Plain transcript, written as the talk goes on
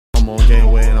I'm on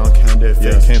game way and I'm counting that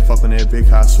fake. Can't fuck on that big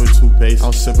car, switch to base.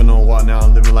 I'm sipping on water now,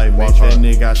 I'm living like Matrix. That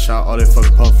nigga got shot, all that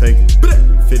fucking pump faking.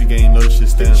 50 game, know this shit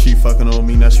stand. She fucking on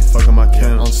me, now she fucking my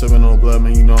cam. I'm sipping on blood,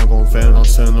 man, you know I'm gon' fan. I'm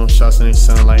sending on shots and they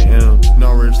sound like M.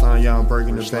 No rich line, yeah, I'm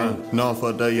breaking the bank. No, I'm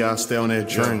fucked up, yeah, I stay on that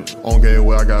drink. On game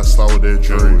way, I got slot with that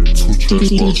drink.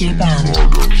 DJ Bond.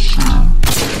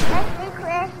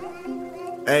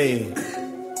 Hey.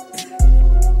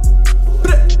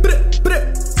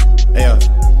 Hey,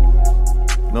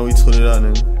 no, we tooled it up,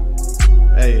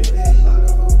 nigga. Hey.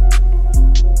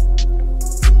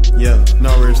 Yeah,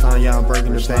 no rich time, yeah, I'm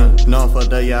breaking the bank. No, I'm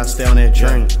fucked up, yeah, I stay on that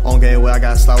drink. On game way, I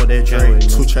got slot with that drink.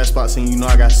 2 trash spots and you know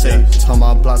I got safe. Talking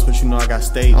about blocks, but you know I got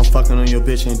stage. I'm fucking on your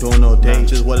bitch, ain't doing no date.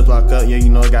 Just what it block up, yeah, you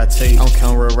know it got tape. I'm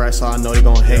counting real racks, so I know they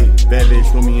gon' hate. Bad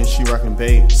bitch with me and she rockin'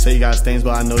 bait. Say you got stains,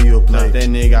 but I know you a play. That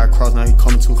nigga got crossed, now he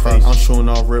coming too close. I'm showing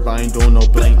off rip, I ain't doing no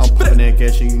blink. I'm pumping that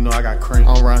gas, yeah, you know I got crank.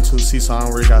 I'm riding 2 seats, so I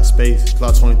don't really got space.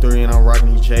 Block 23 and I'm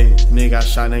rockin' these J's. Nigga got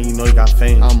shot, now you know he got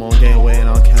fame. I'm on game way and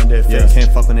I'm counting that fake.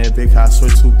 Can't fuck on that big car,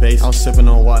 switch to base. I'm sipping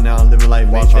on water now, I'm living like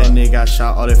Matrix. That nigga got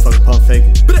shot, all that fucking pump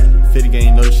faking. 50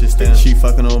 game, know this shit stand. She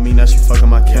fucking on me, now she fucking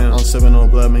my cam. I'm sipping on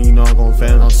blood, man, you know I'm gon'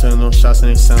 fan. I'm sending on shots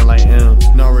and they sound like M.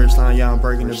 No rich line, yeah, I'm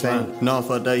breaking the bank. No, I'm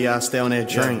fucked up, yeah, I stay on that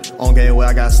drink. On game way,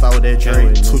 I got slot with that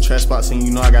drink. 2 trash spots and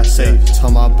you know I got safe.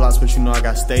 Talking about blocks, but you know I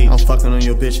got stage. I'm fucking on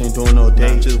your bitch, ain't doing no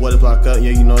date. Just what it block up,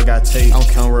 yeah, you know it got tape. I'm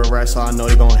counting real racks, so I know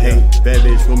they gon' hate. Bad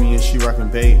bitch with me and she rockin'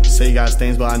 bait. Say you got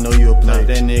stains, but I know you a play.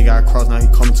 That nigga got crossed, now he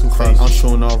coming too close. I'm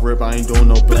showing off rip, I ain't doing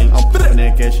no blink. I'm pumping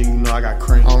that gas, yeah, you know I got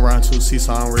crank. I'm riding 2 seats,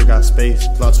 so I don't really got space.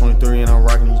 Block 23 and I'm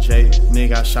rocking these J's. Nigga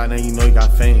got shot, now you know he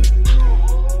got fame.